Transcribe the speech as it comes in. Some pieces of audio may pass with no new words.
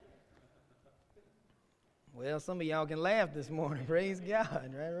Well, some of y'all can laugh this morning. Praise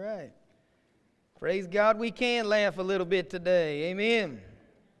God. Right. Praise God, we can laugh a little bit today. Amen.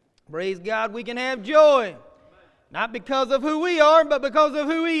 Praise God, we can have joy. Not because of who we are, but because of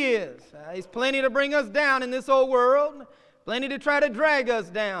who He is. He's plenty to bring us down in this old world. Plenty to try to drag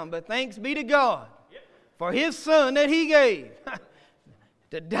us down. But thanks be to God for His Son that He gave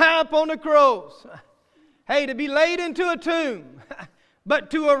to die upon the cross. Hey, to be laid into a tomb,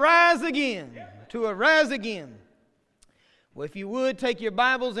 but to arise again. To arise again. Well, if you would, take your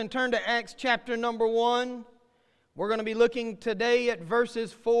Bibles and turn to Acts chapter number 1. We're going to be looking today at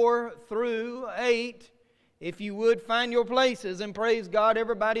verses 4 through 8. If you would, find your places, and praise God,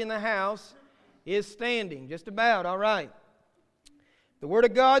 everybody in the house is standing. Just about, all right. The Word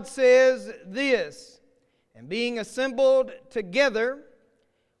of God says this, and being assembled together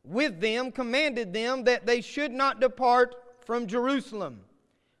with them, commanded them that they should not depart from Jerusalem,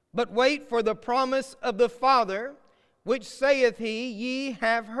 but wait for the promise of the Father, which saith he, Ye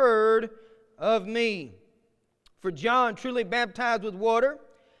have heard of me. For John truly baptized with water,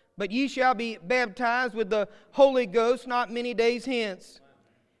 but ye shall be baptized with the Holy Ghost not many days hence.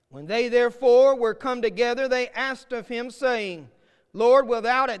 When they therefore were come together, they asked of him, saying, Lord, wilt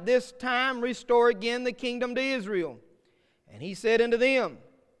thou at this time restore again the kingdom to Israel? And he said unto them,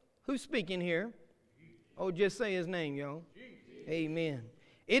 Who's speaking here? Oh, just say his name, y'all. Amen.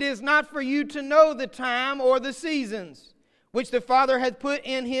 It is not for you to know the time or the seasons, which the Father hath put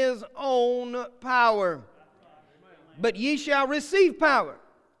in His own power. But ye shall receive power.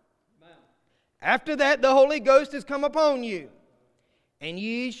 After that the Holy Ghost is come upon you, and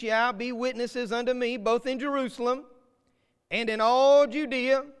ye shall be witnesses unto me, both in Jerusalem, and in all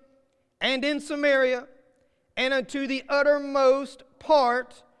Judea, and in Samaria, and unto the uttermost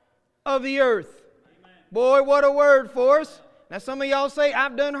part of the earth. Amen. Boy, what a word for us. Now some of y'all say,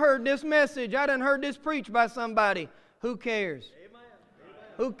 I've done heard this message. I done heard this preached by somebody. Who cares? Amen.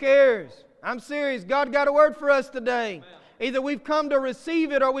 Who cares? I'm serious. God got a word for us today. Amen. Either we've come to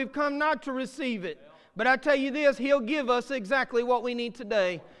receive it or we've come not to receive it. But I tell you this, He'll give us exactly what we need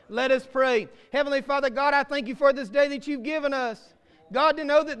today. Let us pray. Heavenly Father, God, I thank You for this day that You've given us. God, to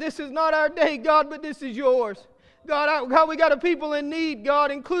know that this is not our day, God, but this is Yours. God, we got a people in need, God,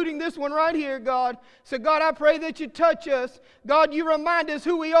 including this one right here, God. So, God, I pray that You touch us. God, You remind us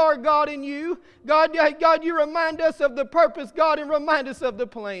who we are, God, in You. God, You remind us of the purpose, God, and remind us of the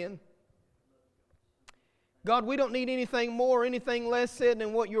plan. God, we don't need anything more, anything less said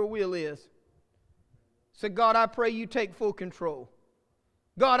than what Your will is. So, God, I pray You take full control.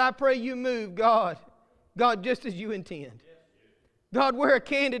 God, I pray You move, God. God, just as You intend. God, we're a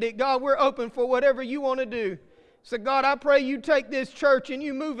candidate. God, we're open for whatever You want to do. So, God, I pray You take this church and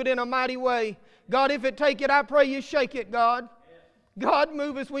You move it in a mighty way. God, if it take it, I pray You shake it, God. God,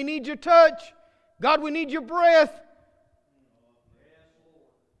 move us. We need Your touch. God, we need Your breath.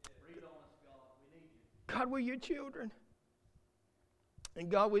 God, we're Your children.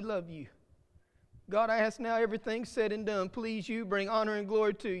 And God, we love You. God, I ask now everything said and done, please You, bring honor and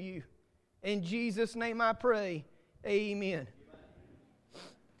glory to You. In Jesus' name I pray. Amen.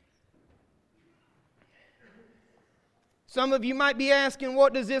 Some of you might be asking,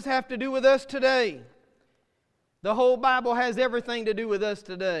 what does this have to do with us today? The whole Bible has everything to do with us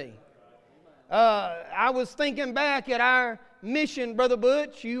today. I was thinking back at our mission, Brother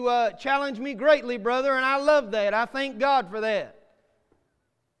Butch. You challenged me greatly, brother, and I love that. I thank God for that.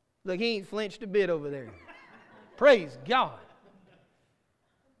 Look, he ain't flinched a bit over there. Praise God.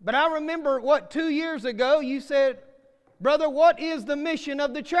 But I remember, 2 years ago, you said, brother, what is the mission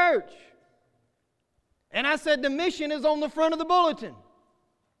of the church? And I said, the mission is on the front of the bulletin.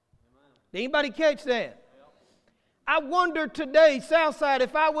 Did anybody catch that? I wonder today, Southside,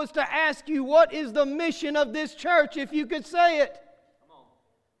 if I was to ask you, what is the mission of this church, if you could say it?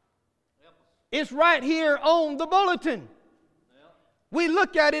 It's right here on the bulletin. We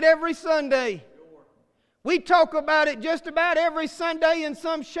look at it every Sunday. We talk about it just about every Sunday in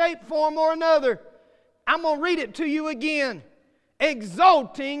some shape, form, or another. I'm going to read it to you again.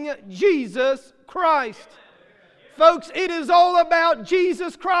 Exalting Jesus Christ. Folks, it is all about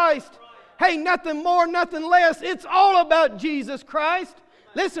Jesus Christ. Hey, nothing more, nothing less. It's all about Jesus Christ.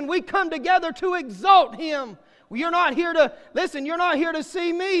 Listen, we come together to exalt Him. You're not here to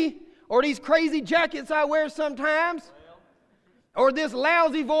see me or these crazy jackets I wear sometimes or this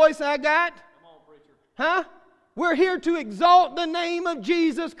lousy voice I got. Huh? We're here to exalt the name of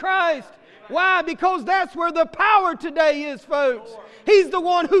Jesus Christ. Why? Because that's where the power today is, folks. He's the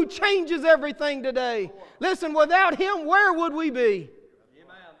one who changes everything today. Listen, without Him, where would we be?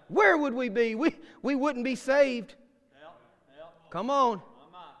 Where would we be? We wouldn't be saved. Come on.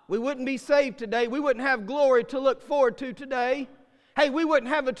 we wouldn't be saved today. We wouldn't have glory to look forward to today. Hey, we wouldn't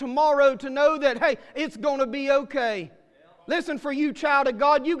have a tomorrow to know that, hey, it's going to be okay. Listen, for you, child of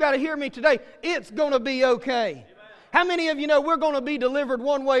God, you got to hear me today. It's going to be okay. How many of you know we're going to be delivered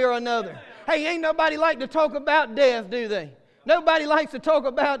one way or another? Hey, ain't nobody like to talk about death, do they? Nobody likes to talk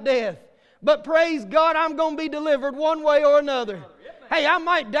about death. But praise God, I'm going to be delivered one way or another. Hey, I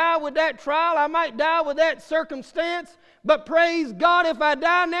might die with that trial. I might die with that circumstance. But praise God, if I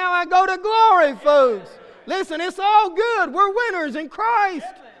die now, I go to glory, folks. Listen, it's all good. We're winners in Christ.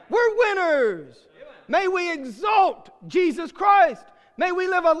 We're winners. May we exalt Jesus Christ. May we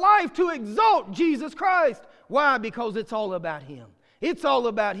live a life to exalt Jesus Christ. Why? Because it's all about Him. It's all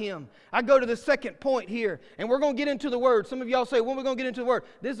about Him. I go to the second point here, and we're going to get into the Word. Some of y'all say, when are we going to get into the Word?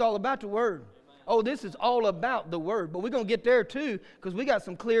 This is all about the Word. Oh, this is all about the Word. But we're going to get there too, because we got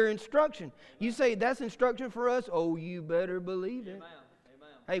some clear instruction. You say, that's instruction for us? Oh, you better believe it.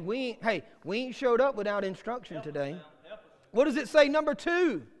 Hey, we ain't showed up without instruction today. What does it say, number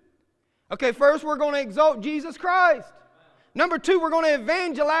 2? Okay, first we're going to exalt Jesus Christ. Number 2, we're going to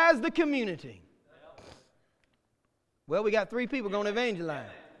evangelize the community. Well, we got 3 people going to evangelize.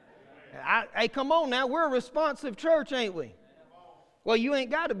 Hey, come on now. We're a responsive church, ain't we? Well, you ain't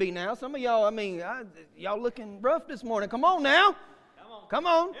got to be now. Some of y'all, y'all looking rough this morning. Come on now. Come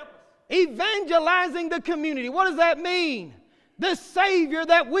on. Evangelizing the community. What does that mean? The Savior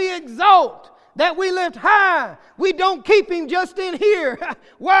that we exalt, that we lift high. We don't keep Him just in here.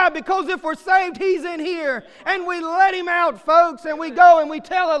 Why? Because if we're saved, He's in here. And we let Him out, folks, and we go and we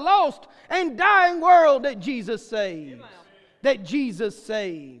tell a lost and dying world that Jesus saves. That Jesus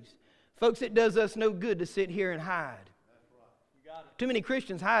saves. Folks, it does us no good to sit here and hide. Too many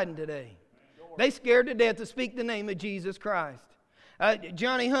Christians hiding today. They scared to death to speak the name of Jesus Christ.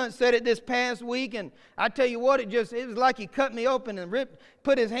 Johnny Hunt said it this past week, and I tell you what, it was like he cut me open and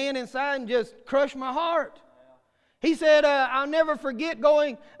put his hand inside and just crushed my heart. He said, I'll never forget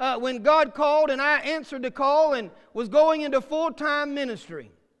going when God called and I answered the call and was going into full-time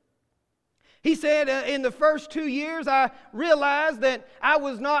ministry. He said, in the first 2 years, I realized that I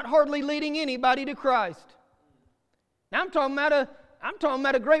was not hardly leading anybody to Christ. Now I'm talking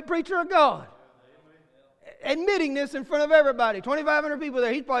about a great preacher of God. Admitting this in front of everybody. 2,500 people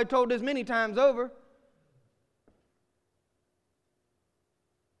there. He's probably told this many times over.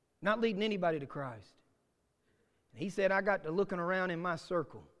 Not leading anybody to Christ. He said, I got to looking around in my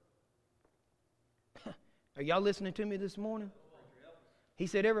circle. Are y'all listening to me this morning? He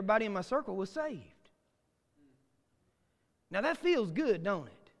said, everybody in my circle was saved. Now that feels good, don't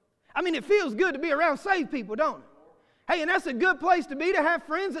it? I mean, it feels good to be around saved people, don't it? Hey, and that's a good place to be, to have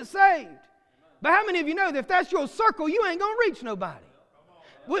friends that saved. But how many of you know that if that's your circle, you ain't going to reach nobody?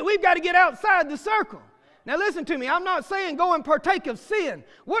 We've got to get outside the circle. Now listen to me. I'm not saying go and partake of sin.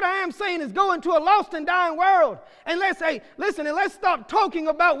 What I am saying is go into a lost and dying world. And let's stop talking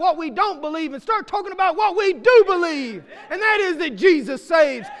about what we don't believe and start talking about what we do believe. And that is that Jesus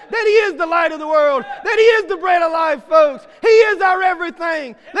saves. That He is the light of the world. That He is the bread of life, folks. He is our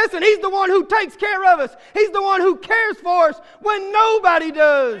everything. Listen, He's the one who takes care of us. He's the one who cares for us when nobody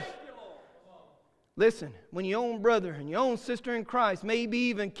does. Listen, when your own brother and your own sister in Christ may be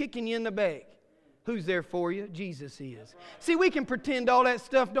even kicking you in the back, who's there for you? Jesus is. See, we can pretend all that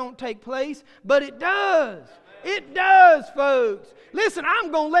stuff don't take place, but it does. It does, folks. Listen,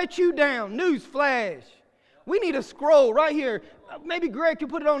 I'm going to let you down. News flash. We need a scroll right here. Maybe Greg can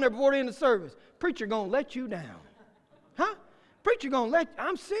put it on there before the end of the service. Preacher going to let you down. Huh? Preacher going to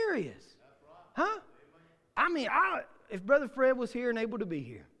I'm serious. Huh? I mean, if Brother Fred was here and able to be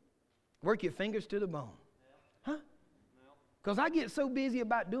here, work your fingers to the bone. Huh? Because I get so busy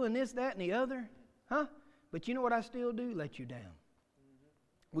about doing this, that, and the other. Huh? But you know what I still do? Let you down.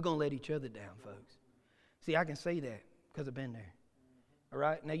 We're going to let each other down, folks. See, I can say that because I've been there. All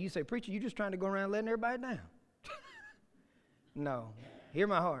right? Now you say, preacher, you just trying to go around letting everybody down. No. Hear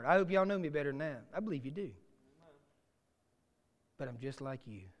my heart. I hope y'all know me better than that. I believe you do. But I'm just like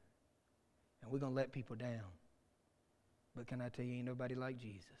you. And we're going to let people down. But can I tell you, ain't nobody like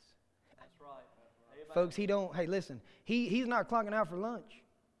Jesus. That's right. Folks, hey, listen, he's not clocking out for lunch.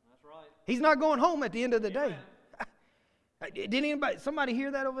 That's right. He's not going home at the end of the day. Did somebody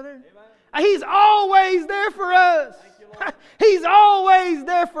hear that over there? Amen. He's always there for us. Thank you, Lord. He's always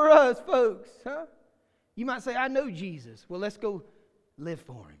there for us, folks. Huh? You might say, I know Jesus. Well, let's go live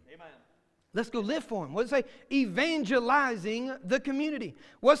for Him. Amen. Let's go live for Him. What does it say? Evangelizing the community.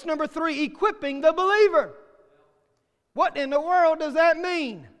 What's number 3? Equipping the believer. What in the world does that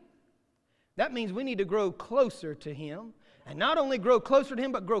mean? That means we need to grow closer to Him. And not only grow closer to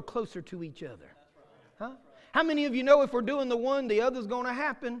Him, but grow closer to each other. Huh? How many of you know if we're doing the one, the other's going to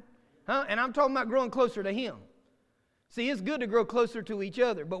happen? Huh? And I'm talking about growing closer to Him. See, it's good to grow closer to each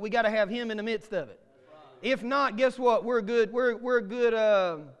other, but we got to have Him in the midst of it. If not, guess what? We're good. We're a good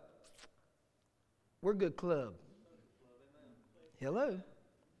club. Hello.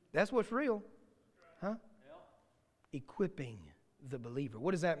 That's what's real. Huh? Equipping the believer.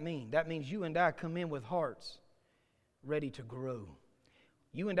 What does that mean? That means you and I come in with hearts ready to grow.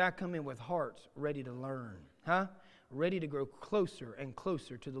 You and I come in with hearts ready to learn. Huh? Ready to grow closer and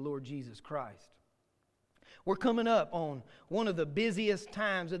closer to the Lord Jesus Christ. We're coming up on one of the busiest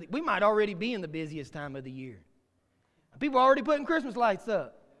times we might already be in the busiest time of the year. People are already putting Christmas lights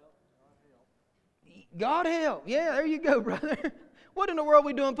up. God help. Yeah, there you go, brother. What in the world are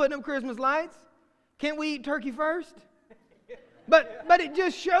we doing putting up Christmas lights? Can't we eat turkey first? But it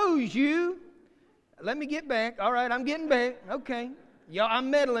just shows you. Let me get back. All right, I'm getting back. Okay. Y'all, I'm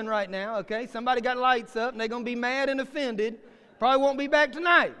meddling right now, okay? Somebody got lights up and they're going to be mad and offended. Probably won't be back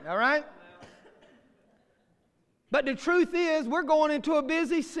tonight, all right? But the truth is, we're going into a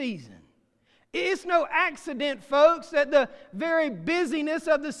busy season. It's no accident, folks, that the very busyness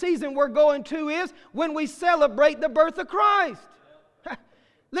of the season we're going to is when we celebrate the birth of Christ.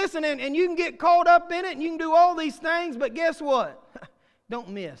 Listen, and you can get caught up in it and you can do all these things, but guess what? Don't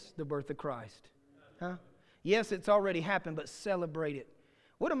miss the birth of Christ. Huh? Yes, it's already happened, but celebrate it.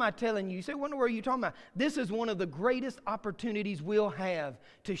 What am I telling you? You say, what are you talking about? This is one of the greatest opportunities we'll have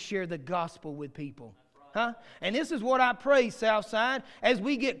to share the gospel with people. Huh? And this is what I pray, Southside. As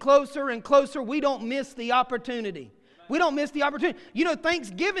we get closer and closer, we don't miss the opportunity. We don't miss the opportunity. You know,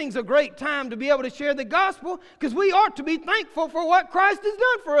 Thanksgiving's a great time to be able to share the gospel because we ought to be thankful for what Christ has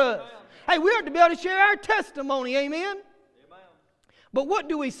done for us. Hey, we ought to be able to share our testimony. Amen? But what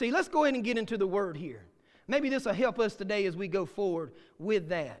do we see? Let's go ahead and get into the Word here. Maybe this will help us today as we go forward with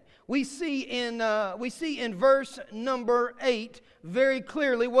that. We see in verse number 8 very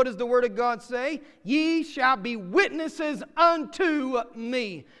clearly, what does the Word of God say? Ye shall be witnesses unto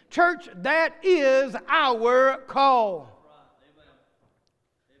me. Church, that is our call.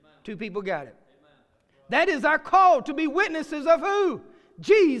 Two people got it. That is our call to be witnesses of who?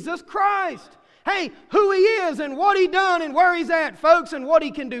 Jesus Christ. Hey, who He is and what He done and where He's at, folks, and what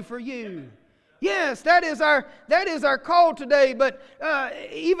He can do for you. Yes, that is our call today, but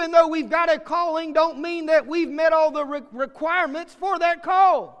even though we've got a calling, don't mean that we've met all the requirements for that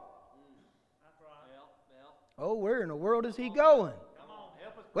call. Oh, where in the world is he going?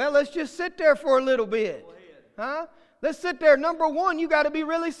 Well, let's just sit there for a little bit. Huh? Let's sit there. Number one, you got to be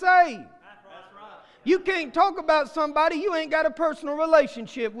really saved. You can't talk about somebody you ain't got a personal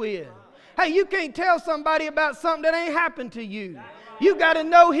relationship with. Hey, you can't tell somebody about something that ain't happened to you. You got to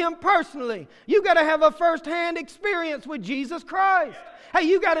know Him personally. You got to have a first-hand experience with Jesus Christ. Hey,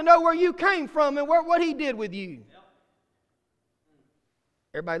 you got to know where you came from and what He did with you.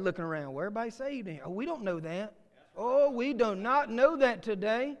 Everybody looking around. Where everybody saved? Oh, we don't know that. Oh, we do not know that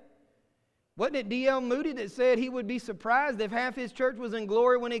today. Wasn't it D.L. Moody that said he would be surprised if half his church was in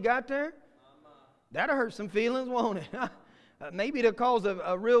glory when he got there? That'll hurt some feelings, won't it? Maybe it'll cause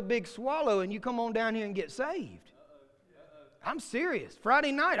a real big swallow and you come on down here and get saved. I'm serious.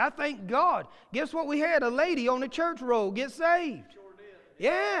 Friday night, I thank God. Guess what we had? A lady on the church roll get saved. Sure did.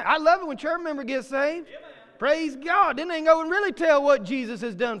 Yeah, I love it when church members get saved. Yeah, praise God. Then they can go and really tell what Jesus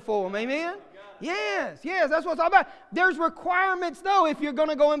has done for them. Amen? Yes, that's what it's all about. There's requirements, though, if you're going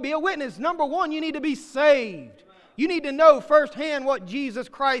to go and be a witness. Number one, you need to be saved. You need to know firsthand what Jesus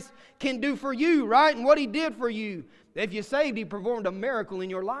Christ can do for you, right? And what He did for you. If you're saved, He performed a miracle in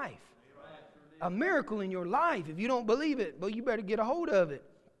your life. A miracle in your life. If you don't believe it, well, you better get a hold of it.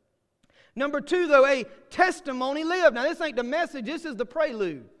 Number two, though, a testimony lived. Now, this ain't the message. This is the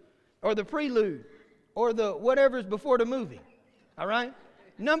prelude or the prelude or the whatever's before the movie. All right?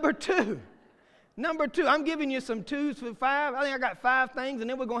 Number two, I'm giving you some 2s for 5. I think I got 5 things, and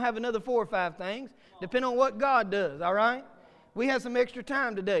then we're going to have another 4 or 5 things, depending on what God does. All right? We have some extra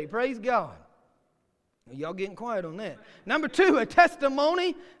time today. Praise God. Y'all getting quiet on that. Number 2, a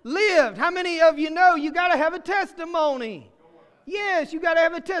testimony lived. How many of you know you got to have a testimony? Yes, you got to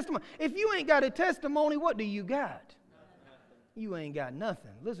have a testimony. If you ain't got a testimony, what do you got? You ain't got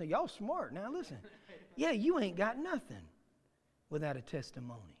nothing. Listen, y'all smart now. Listen. Yeah, you ain't got nothing without a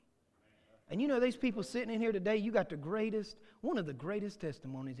testimony. And you know, these people sitting in here today, you got one of the greatest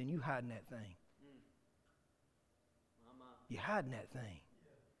testimonies, and you hiding that thing. You're hiding that thing.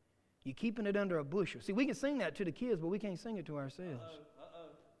 You're keeping it under a bushel. See, we can sing that to the kids, but we can't sing it to ourselves.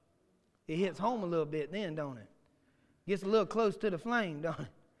 It hits home a little bit then, don't it? Gets a little close to the flame, don't it?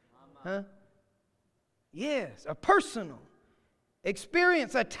 Huh? Yes, a personal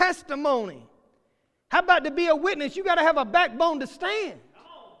experience, a testimony. How about to be a witness? You got to have a backbone to stand.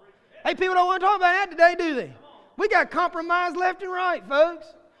 Hey, people don't want to talk about that today, do they? We got compromise left and right, folks.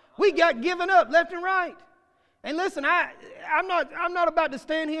 We got given up left and right. And listen, I'm not about to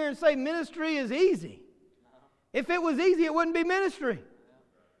stand here and say ministry is easy. If it was easy, it wouldn't be ministry.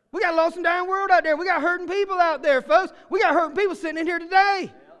 We got a lost and dying world out there. We got hurting people out there, folks. We got hurting people sitting in here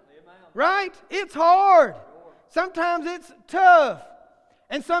today. Right? It's hard. Sometimes it's tough.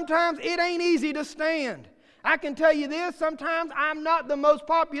 And sometimes it ain't easy to stand. I can tell you this, sometimes I'm not the most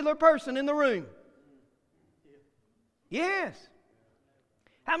popular person in the room. Yes.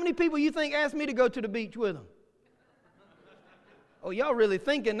 How many people you think asked me to go to the beach with them? Oh, y'all really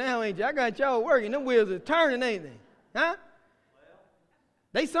thinking now, ain't you? I got y'all working. Them wheels are turning, ain't they? Huh?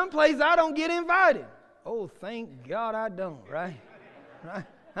 They someplace I don't get invited. Oh, thank God I don't, right? Right?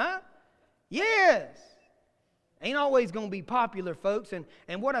 Huh? Yes. Ain't always going to be popular, folks.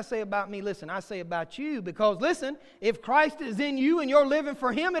 And what I say about me, listen, I say about you because, listen, if Christ is in you and you're living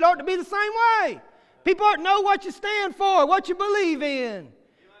for Him, it ought to be the same way. People ought to know what you stand for, what you believe in.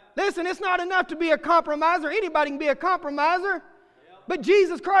 Listen, it's not enough to be a compromiser. Anybody can be a compromiser. But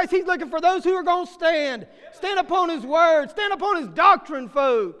Jesus Christ, He's looking for those who are going to stand. Stand upon His Word. Stand upon His doctrine,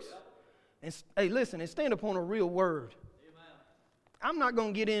 folks. And hey, listen, and stand upon a real Word. I'm not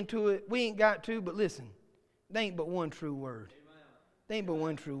going to get into it. We ain't got to, but listen. There ain't but one true Word. There ain't but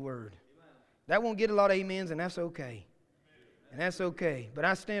one true Word. That won't get a lot of amens, and that's okay. And that's okay. But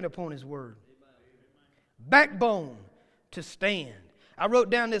I stand upon His Word. Backbone to stand. I wrote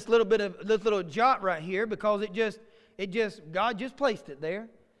down this little jot right here because God just placed it there.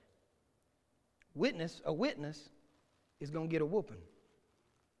 A witness is going to get a whooping.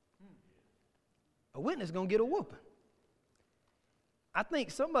 A witness is going to get a whooping. I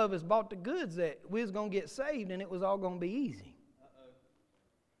think some of us bought the goods that we was going to get saved and it was all going to be easy.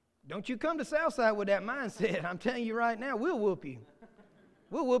 Don't you come to Southside with that mindset. I'm telling you right now, we'll whoop you.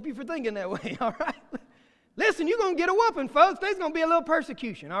 We'll whoop you for thinking that way, all right? Listen, you're going to get a whooping, folks. There's going to be a little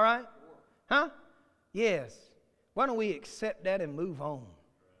persecution, all right? Huh? Yes. Why don't we accept that and move on?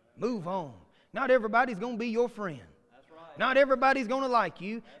 Move on. Not everybody's going to be your friend. Not everybody's going to like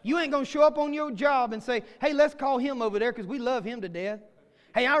you. You ain't going to show up on your job and say, hey, let's call him over there because we love him to death.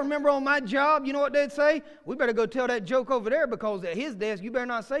 Hey, I remember on my job, you know what they'd say? We better go tell that joke over there because at his desk, you better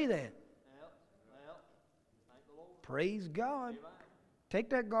not say that. Praise God. Take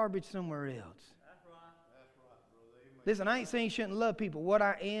that garbage somewhere else. Listen, I ain't saying you shouldn't love people. What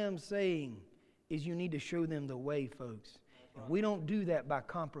I am saying is you need to show them the way, folks. And we don't do that by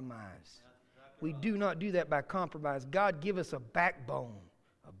compromise. We do not do that by compromise. God give us a backbone.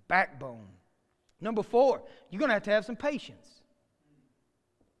 A backbone. Number 4, you're going to have some patience.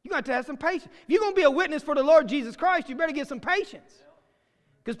 You're going to have some patience. If you're going to be a witness for the Lord Jesus Christ, you better get some patience.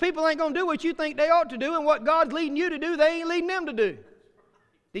 Because people ain't going to do what you think they ought to do, and what God's leading you to do, they ain't leading them to do.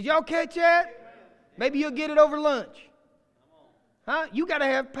 Did y'all catch that? Maybe you'll get it over lunch. Huh? You got to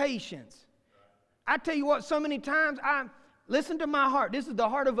have patience. I tell you what, so many times, listen to my heart. This is the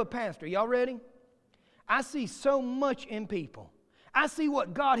heart of a pastor. Y'all ready? I see so much in people. I see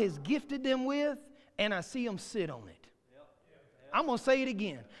what God has gifted them with, and I see them sit on it. I'm going to say it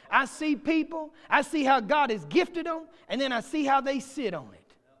again. I see people, I see how God has gifted them, and then I see how they sit on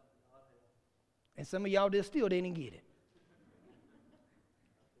it. And some of y'all just still didn't get it.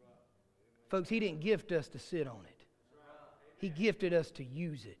 Folks, He didn't gift us to sit on it. He gifted us to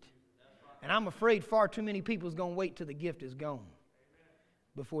use it. And I'm afraid far too many people is going to wait till the gift is gone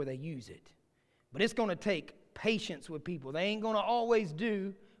before they use it. But it's going to take patience with people. They ain't going to always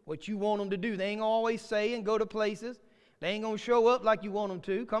do what you want them to do. They ain't going to always say and go to places. They ain't going to show up like you want them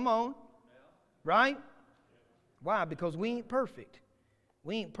to. Come on. Right? Why? Because we ain't perfect.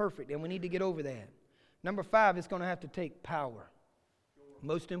 We ain't perfect, and we need to get over that. Number 5, it's going to have to take power.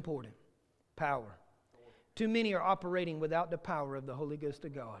 Most important, power. Too many are operating without the power of the Holy Ghost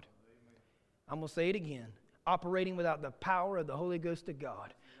of God. I'm going to say it again. Operating without the power of the Holy Ghost of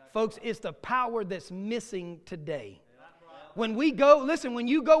God. Folks, it's the power that's missing today. When we go, listen, when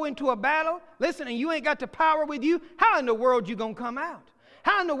you go into a battle, listen, and you ain't got the power with you, how in the world you going to come out?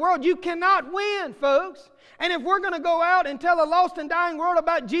 How in the world you cannot win, folks? And if we're going to go out and tell a lost and dying world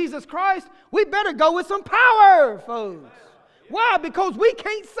about Jesus Christ, we better go with some power, folks. Why? Because we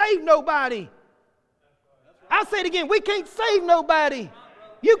can't save nobody. I'll say it again. We can't save nobody.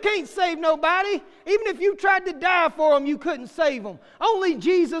 You can't save nobody. Even if you tried to die for them, you couldn't save them. Only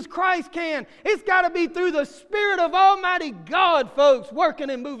Jesus Christ can. It's got to be through the Spirit of Almighty God, folks,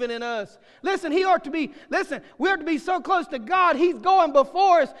 working and moving in us. Listen, we ought to be so close to God. He's going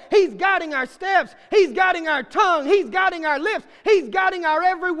before us. He's guiding our steps. He's guiding our tongue. He's guiding our lips. He's guiding our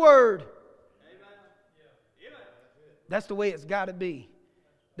every word. Amen. That's the way it's got to be.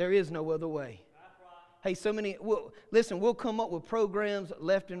 There is no other way. Hey, we'll come up with programs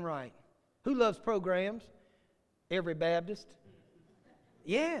left and right. Who loves programs? Every Baptist.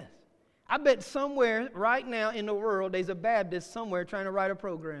 Yes. I bet somewhere right now in the world there's a Baptist somewhere trying to write a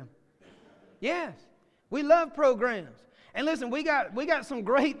program. Yes. We love programs. And listen, we got some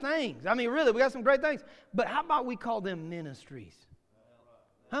great things. I mean, really, we got some great things. But how about we call them ministries?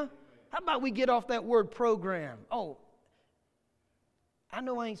 Huh? How about we get off that word program? Oh, I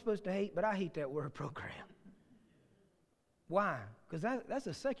know I ain't supposed to hate, but I hate that word program. Why? Because that's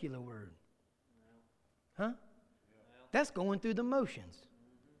a secular word. Huh? That's going through the motions.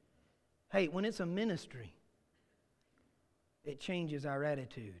 Hey, when it's a ministry, it changes our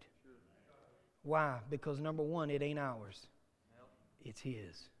attitude. Why? Because number one, it ain't ours. It's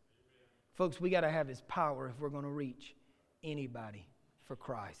His. Folks, we got to have His power if we're going to reach anybody for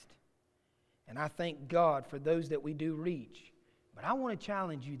Christ. And I thank God for those that we do reach. But I want to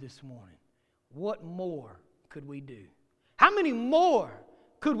challenge you this morning. What more could we do? How many more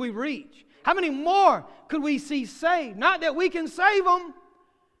could we reach? How many more could we see saved? Not that we can save them.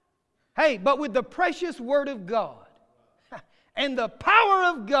 Hey, but with the precious Word of God and the power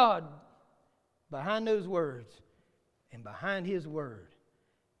of God behind those words and behind His Word,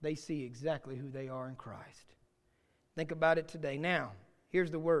 they see exactly who they are in Christ. Think about it today. Now,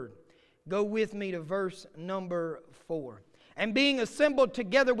 here's the Word. Go with me to verse number 4. And being assembled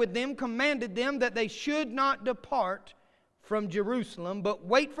together with them, commanded them that they should not depart from Jerusalem, but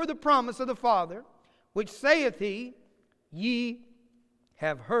wait for the promise of the Father, which saith He, Ye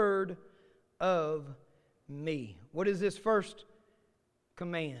have heard of me. What is this first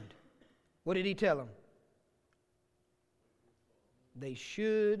command? What did He tell them? They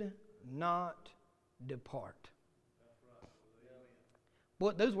should not depart.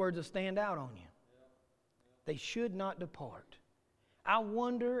 Boy, those words will stand out on you. They should not depart. I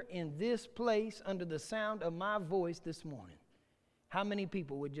wonder in this place, under the sound of my voice this morning, how many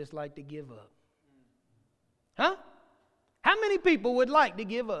people would just like to give up? Huh? How many people would like to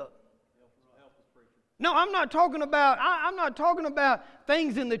give up? No, I'm not talking about. I'm not talking about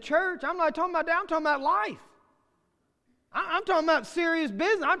things in the church. I'm not talking about that. I'm talking about life. I'm talking about serious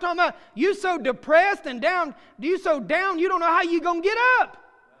business. I'm talking about you so depressed and down. You so down you don't know how you're gonna get up.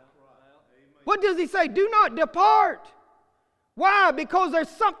 What does He say? Do not depart. Why? Because there's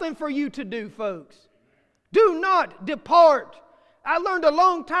something for you to do, folks. Do not depart. I learned a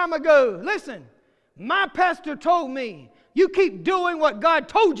long time ago. Listen, my pastor told me, you keep doing what God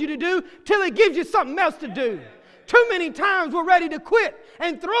told you to do till He gives you something else to do. Too many times we're ready to quit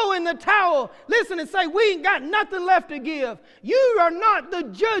and throw in the towel. Listen and say, we ain't got nothing left to give. You are not the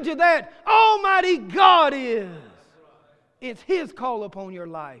judge of that. Almighty God is. It's His call upon your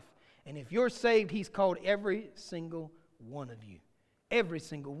life. And if you're saved, He's called every single one of you. Every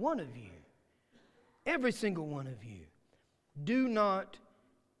single one of you. Every single one of you. Do not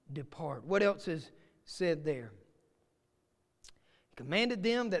depart. What else is said there? Commanded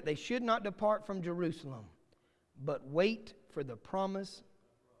them that they should not depart from Jerusalem, but wait for the promise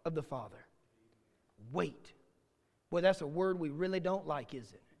of the Father. Wait. Well, that's a word we really don't like,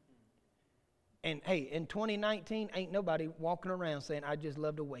 is it? And hey, in 2019, ain't nobody walking around saying, I just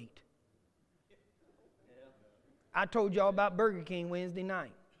love to wait. I told y'all about Burger King Wednesday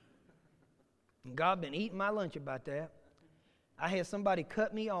night. And God been eating my lunch about that. I had somebody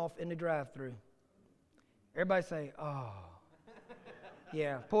cut me off in the drive-thru. Everybody say, oh.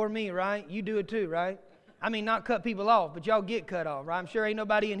 Yeah, poor me, right? You do it too, right? I mean, not cut people off, but y'all get cut off, right? I'm sure ain't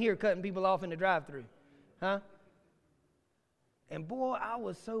nobody in here cutting people off in the drive-thru. Huh? And boy, I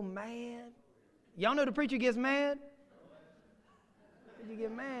was so mad. Y'all know the preacher gets mad? Preacher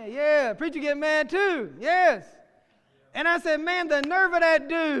get mad. Yeah, preacher get mad too. Yes. And I said, man, the nerve of that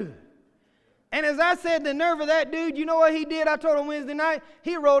dude. And as I said, the nerve of that dude, you know what he did? I told him Wednesday night,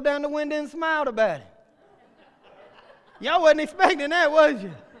 he rolled down the window and smiled about it. Y'all wasn't expecting that, was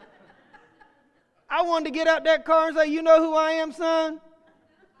you? I wanted to get out that car and say, you know who I am, son?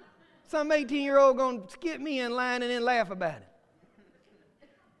 Some 18-year-old going to skip me in line and then laugh about it.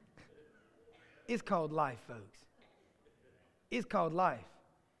 It's called life, folks. It's called life.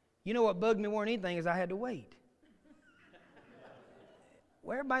 You know what bugged me more than anything is I had to wait.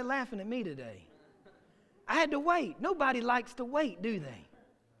 Well, everybody laughing at me today. I had to wait. Nobody likes to wait, do they?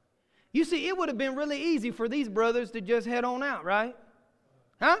 You see, it would have been really easy for these brothers to just head on out, right?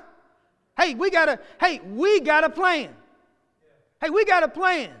 Huh? Hey, we got a plan. Hey, we got a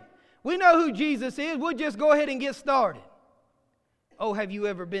plan. We know who Jesus is. We'll just go ahead and get started. Oh, have you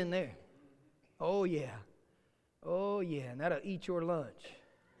ever been there? Oh, yeah. Oh, yeah. And that'll eat your lunch.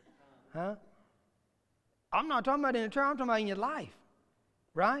 Huh? I'm not talking about in the church, I'm talking about in your life.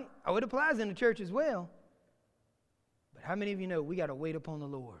 Right? Oh, it applies in the church as well. But how many of you know we got to wait upon the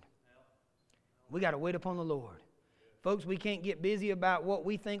Lord? We got to wait upon the Lord. Folks, we can't get busy about what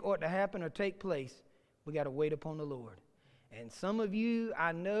we think ought to happen or take place. We got to wait upon the Lord. And some of you,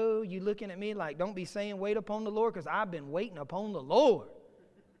 I know you looking at me like, don't be saying wait upon the Lord, because I've been waiting upon the Lord.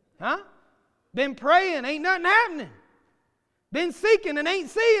 Huh? Been praying, ain't nothing happening. Been seeking and ain't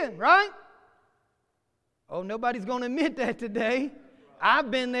seeing, right? Oh, nobody's going to admit that today. I've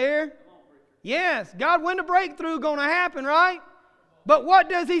been there. Yes, God, when the breakthrough going to happen, right? But what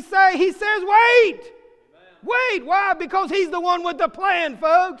does He say? He says wait. Wait. Why? Because He's the one with the plan,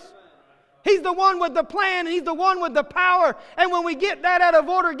 folks. He's the one with the plan, and He's the one with the power. And when we get that out of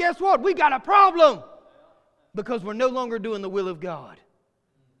order, guess what? We got a problem. Because we're no longer doing the will of God.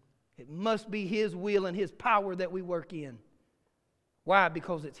 It must be His will and His power that we work in. Why?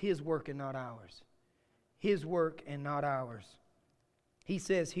 Because it's His work and not ours. His work and not ours. He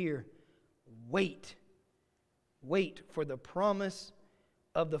says here, wait. Wait for the promise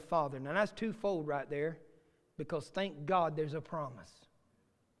of the Father. Now that's twofold right there, because thank God there's a promise.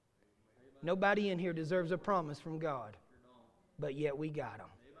 Nobody in here deserves a promise from God, but yet we got them.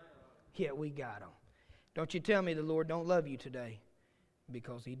 Yet we got them. Don't you tell me the Lord don't love you today,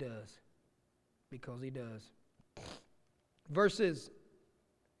 because He does. Because He does. Verses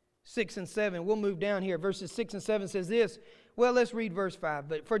 6 and 7, we'll move down here. Verses 6 and 7 says this. Well, let's read verse 5.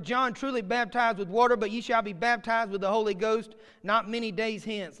 But for John truly baptized with water, but ye shall be baptized with the Holy Ghost not many days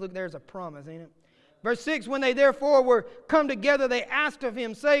hence. Look, there's a promise, ain't it? Verse 6, when they therefore were come together, they asked of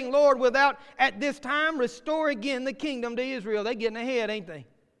Him, saying, Lord, wilt thou at this time restore again the kingdom to Israel? They getting ahead, ain't they?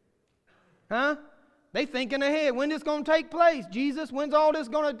 Huh? They thinking ahead. When this going to take place? Jesus, when's all this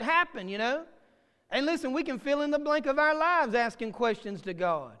going to happen, you know? And listen, we can fill in the blank of our lives asking questions to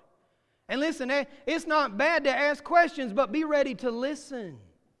God. And listen, it's not bad to ask questions, but be ready to listen.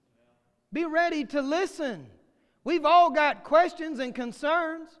 Be ready to listen. We've all got questions and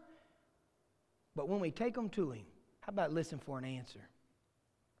concerns. But when we take them to Him, how about listen for an answer?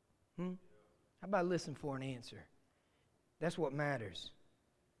 How about listen for an answer? That's what matters,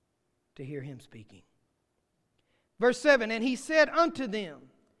 to hear Him speaking. Verse 7, and He said unto them,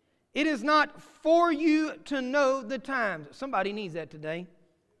 it is not for you to know the times. Somebody needs that today.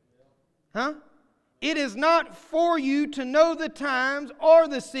 Huh? It is not for you to know the times or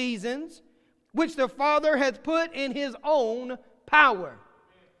the seasons which the Father hath put in His own power.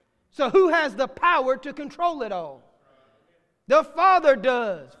 So who has the power to control it all? The Father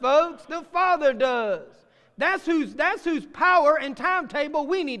does, folks. The Father does. That's whose power and timetable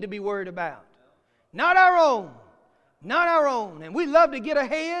we need to be worried about. Not our own. Not our own. And we love to get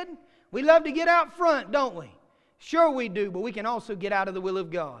ahead. We love to get out front, don't we? Sure we do, but we can also get out of the will of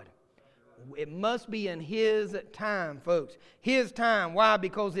God. It must be in His time, folks. His time. Why?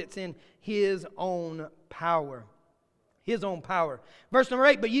 Because it's in His own power. His own power. Verse number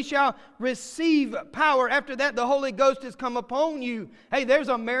 8, but ye shall receive power. After that, the Holy Ghost is come upon you. Hey, there's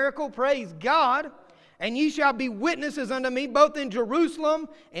a miracle. Praise God. And ye shall be witnesses unto me, both in Jerusalem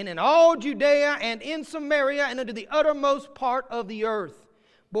and in all Judea and in Samaria and unto the uttermost part of the earth.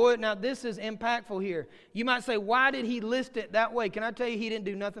 Boy, now this is impactful here. You might say, why did He list it that way? Can I tell you, He didn't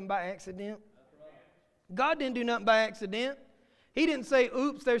do nothing by accident? God didn't do nothing by accident. He didn't say,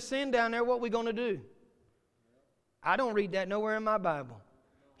 oops, there's sin down there. What are we going to do? I don't read that nowhere in my Bible.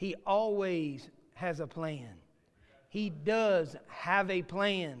 He always has a plan. He does have a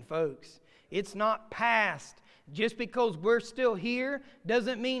plan, folks. It's not past. Just because we're still here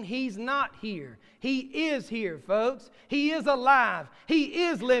doesn't mean He's not here. He is here, folks. He is alive. He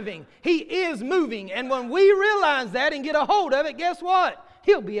is living. He is moving. And when we realize that and get a hold of it, guess what?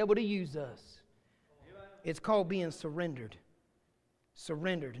 He'll be able to use us. It's called being surrendered.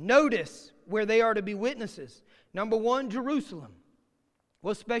 Surrendered. Notice where they are to be witnesses. Number 1, Jerusalem.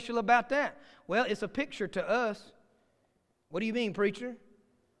 What's special about that? Well, it's a picture to us. What do you mean, preacher?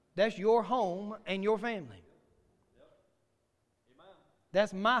 That's your home and your family.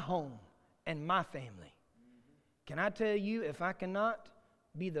 That's my home and my family. Can I tell you, if I cannot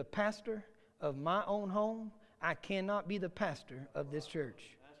be the pastor of my own home, I cannot be the pastor of this church.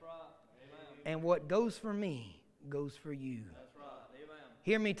 That's right. Amen. And what goes for me goes for you. That's right. Amen.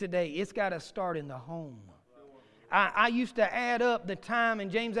 Hear me today. It's got to start in the home. I used to add up the time,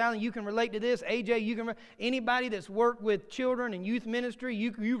 and James Allen, you can relate to this. AJ, you can. Anybody that's worked with children and youth ministry,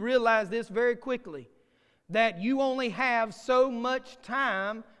 you realize this very quickly, that you only have so much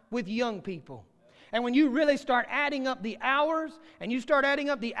time with young people. And when you really start adding up the hours, and you start adding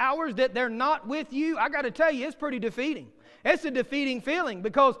up the hours that they're not with you, I got to tell you, it's pretty defeating. It's a defeating feeling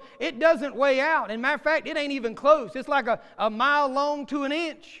because it doesn't weigh out. And matter of fact, it ain't even close. It's like a mile long to an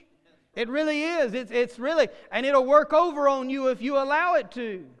inch. It really is. It's really, and it'll work over on you if you allow it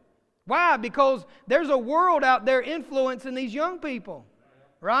to. Why? Because there's a world out there influencing these young people.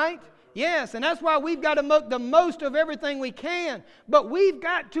 Right? Yes, and that's why we've got to make the most of everything we can. But we've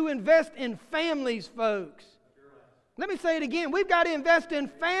got to invest in families, folks. Let me say it again. We've got to invest in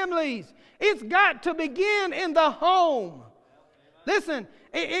families. It's got to begin in the home. Listen,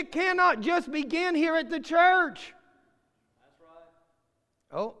 it cannot just begin here at the church.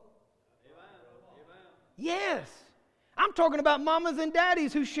 Oh. Yes. I'm talking about mamas and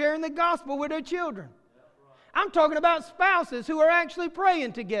daddies who are sharing the gospel with their children. I'm talking about spouses who are actually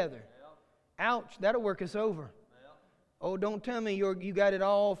praying together. Ouch, that'll work us over. Oh, don't tell me you got it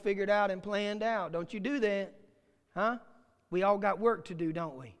all figured out and planned out. Don't you do that. Huh? We all got work to do,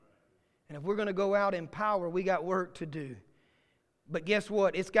 don't we? And if we're going to go out in power, we got work to do. But guess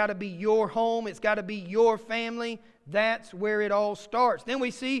what? It's got to be your home. It's got to be your family. That's where it all starts. Then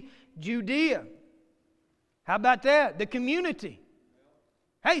we see Judea. How about that? The community.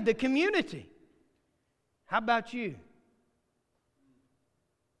 Hey, the community. How about you?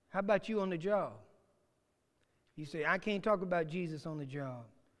 How about you on the job? You say, I can't talk about Jesus on the job.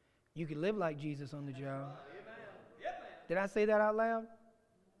 You can live like Jesus on the job. Did I say that out loud?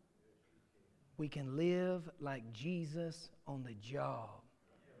 We can live like Jesus on the job.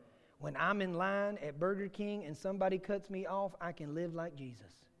 When I'm in line at Burger King and somebody cuts me off, I can live like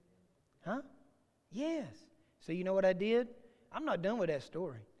Jesus. Huh? Yes. So you know what I did? I'm not done with that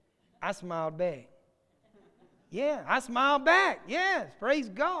story. I smiled back. Yeah, I smiled back. Yes, praise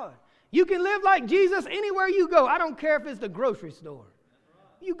God. You can live like Jesus anywhere you go. I don't care if it's the grocery store.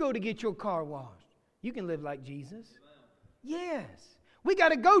 You go to get your car washed. You can live like Jesus. Yes. We got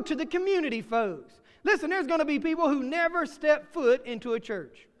to go to the community, folks. Listen, there's going to be people who never step foot into a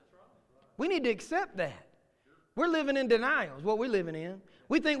church. We need to accept that. We're living in denial is what we're living in.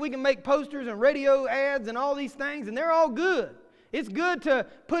 We think we can make posters and radio ads and all these things, and they're all good. It's good to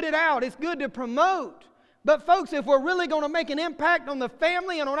put it out. It's good to promote. But folks, if we're really going to make an impact on the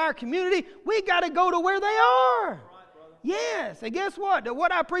family and on our community, we got to go to where they are. Yes, and guess what?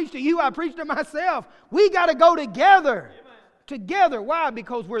 What I preach to you, I preach to myself. We got to go together. Amen. Together. Why?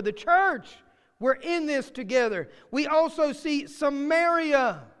 Because we're the church. We're in this together. We also see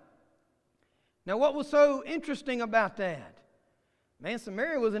Samaria. Now, what was so interesting about that? Man,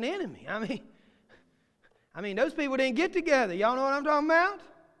 Samaria was an enemy. I mean, those people didn't get together. Y'all know what I'm talking about?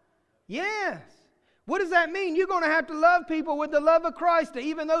 Yes. What does that mean? You're going to have to love people with the love of Christ,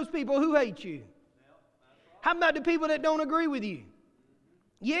 even those people who hate you. How about the people that don't agree with you?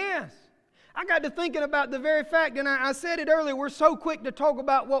 Yes. I got to thinking about the very fact, and I said it earlier, we're so quick to talk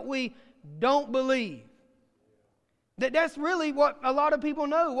about what we don't believe. That's really what a lot of people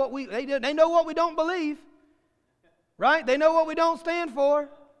know. They know what we don't believe. Right? They know what we don't stand for.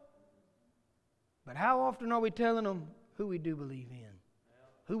 But how often are we telling them who we do believe in?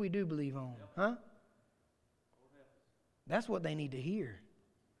 Who we do believe on? Huh? That's what they need to hear.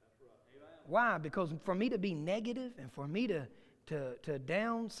 Why? Because for me to be negative and for me to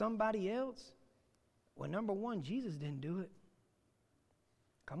down somebody else, well, number one, Jesus didn't do it.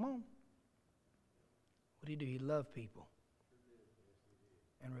 Come on. What did he do? He loved people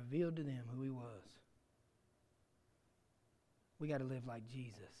and revealed to them who he was. We got to live like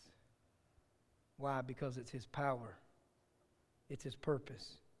Jesus. Why? Because it's his power, it's his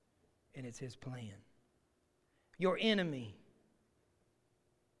purpose, and it's his plan. Your enemy,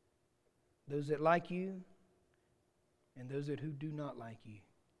 those that like you and those who do not like you.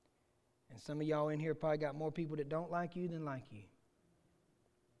 And some of y'all in here probably got more people that don't like you than like you.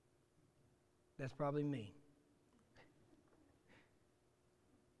 That's probably me.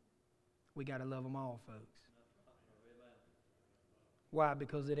 We got to love them all, folks. Why?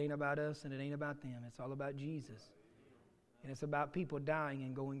 Because it ain't about us and it ain't about them. It's all about Jesus. And it's about people dying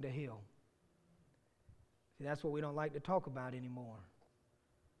and going to hell. See, that's what we don't like to talk about anymore.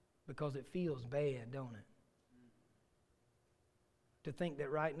 Because it feels bad, don't it? To think that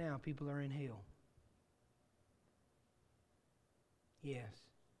right now people are in hell. Yes.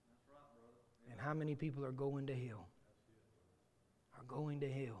 And how many people are going to hell? Are going to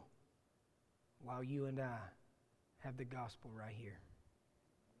hell while you and I have the gospel right here.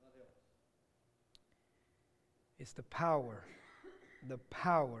 It's the power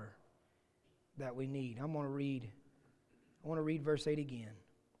that we need. I want to read verse 8 again.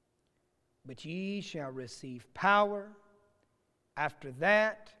 But ye shall receive power. After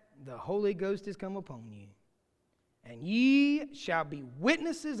that, the Holy Ghost is come upon you. And ye shall be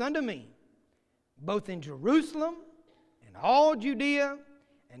witnesses unto me, both in Jerusalem and all Judea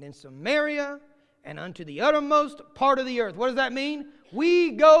and in Samaria and unto the uttermost part of the earth. What does that mean?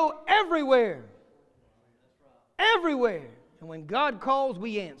 We go everywhere. Everywhere. And when God calls,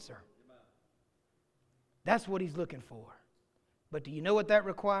 we answer. That's what He's looking for. But do you know what that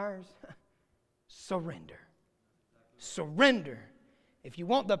requires? Surrender. Surrender. If you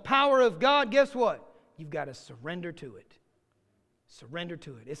want the power of God, guess what? You've got to surrender to it. Surrender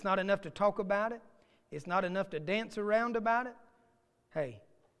to it. It's not enough to talk about it. It's not enough to dance around about it. Hey,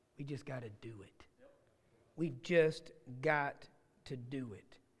 we just got to do it. We've just got to do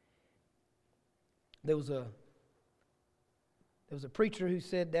it. There was a preacher who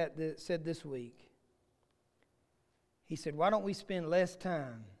said said this week. He said, why don't we spend less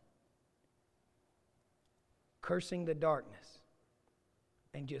time cursing the darkness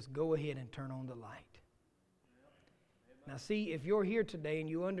and just go ahead and turn on the light? Now see, if you're here today and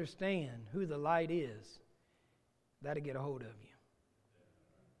you understand who the light is, that'll get a hold of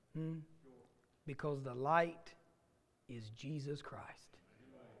you. Because the light is Jesus Christ.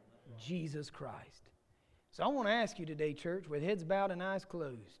 Jesus Christ. So I want to ask you today, church, with heads bowed and eyes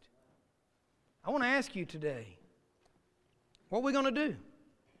closed. I want to ask you today, what are we going to do?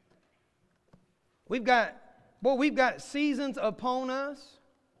 We've got seasons upon us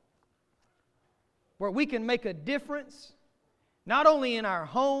where we can make a difference, not only in our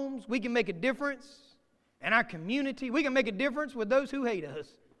homes, we can make a difference in our community, we can make a difference with those who hate us,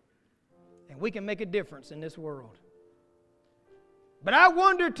 and we can make a difference in this world. But I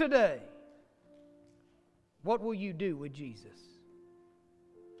wonder today, what will you do with Jesus?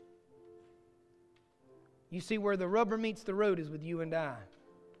 You see, where the rubber meets the road is with you and I.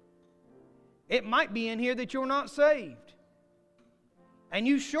 It might be in here that you're not saved. And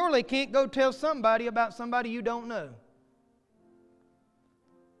you surely can't go tell somebody about somebody you don't know.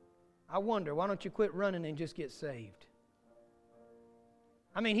 I wonder, why don't you quit running and just get saved?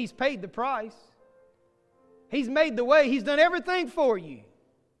 I mean, He's paid the price. He's made the way. He's done everything for you.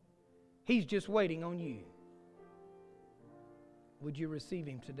 He's just waiting on you. Would you receive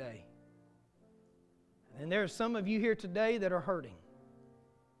Him today? And there are some of you here today that are hurting.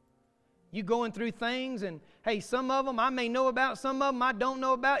 You going through things, and hey, some of them I may know about, some of them I don't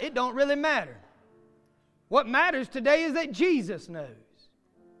know about. It don't really matter. What matters today is that Jesus knows.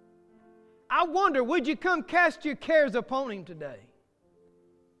 I wonder, would you come cast your cares upon Him today?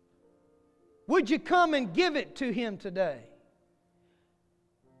 Would you come and give it to Him today?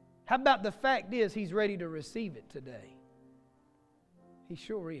 How about the fact is He's ready to receive it today? He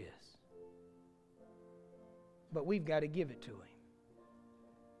sure is. But we've got to give it to Him.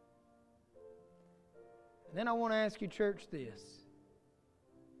 And then I want to ask you, church, this.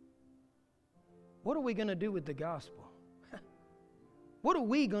 What are we going to do with the gospel? What are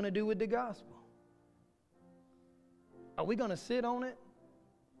we going to do with the gospel? Are we going to sit on it?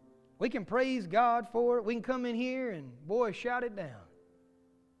 We can praise God for it. We can come in here and, boy, shout it down.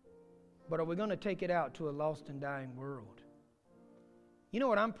 But are we going to take it out to a lost and dying world? You know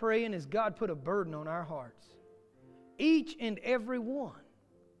what I'm praying is God put a burden on our hearts. Each and every one.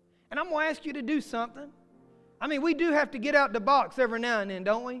 And I'm going to ask you to do something. I mean, we do have to get out the box every now and then,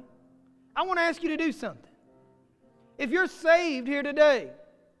 don't we? I want to ask you to do something. If you're saved here today,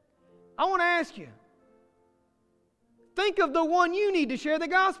 I want to ask you, think of the one you need to share the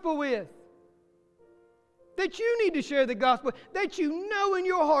gospel with. That you need to share the gospel, that you know in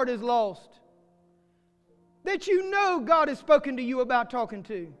your heart is lost. That you know God has spoken to you about talking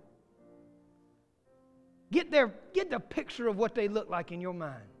to. Get the picture of what they look like in your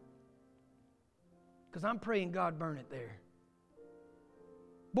mind. Because I'm praying God burn it there.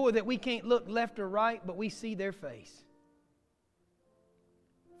 Boy, that we can't look left or right, but we see their face.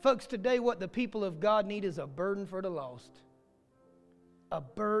 Folks, today what the people of God need is a burden for the lost. A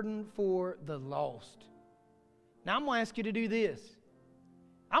burden for the lost. Now I'm going to ask you to do this.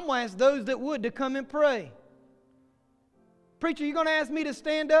 I'm going to ask those that would to come and pray. Preacher, you're going to ask me to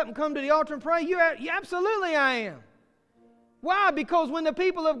stand up and come to the altar and pray? Yeah, absolutely I am. Why? Because when the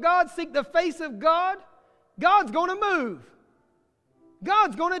people of God seek the face of God, God's going to move.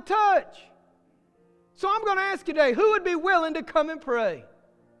 God's going to touch. So I'm going to ask you today, who would be willing to come and pray?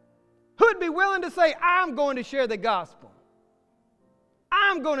 Who would be willing to say, I'm going to share the gospel?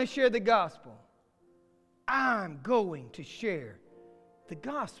 I'm going to share the gospel. I'm going to share the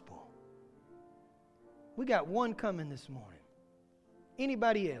gospel. We got one coming this morning.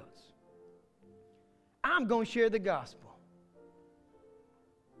 Anybody else? I'm going to share the gospel.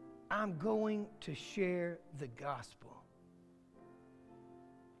 I'm going to share the gospel.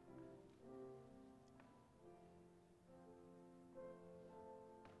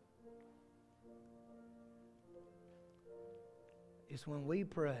 is when we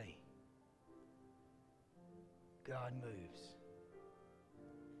pray, God moves.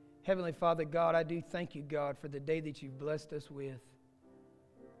 Heavenly Father, God, I do thank you, God, for the day that you've blessed us with.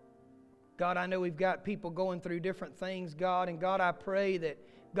 God, I know we've got people going through different things, God, and God, I pray that,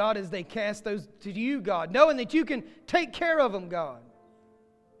 God, as they cast those to you, God, knowing that you can take care of them, God.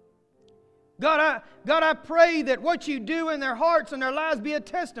 God, I pray that what you do in their hearts and their lives be a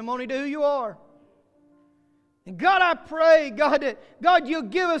testimony to who you are. And God, I pray, God, that God, you'll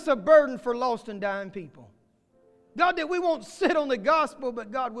give us a burden for lost and dying people. God, that we won't sit on the gospel,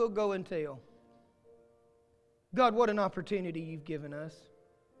 but God, we'll go and tell. God, what an opportunity you've given us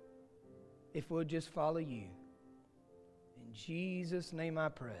if we'll just follow you. In Jesus' name I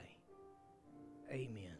pray. Amen.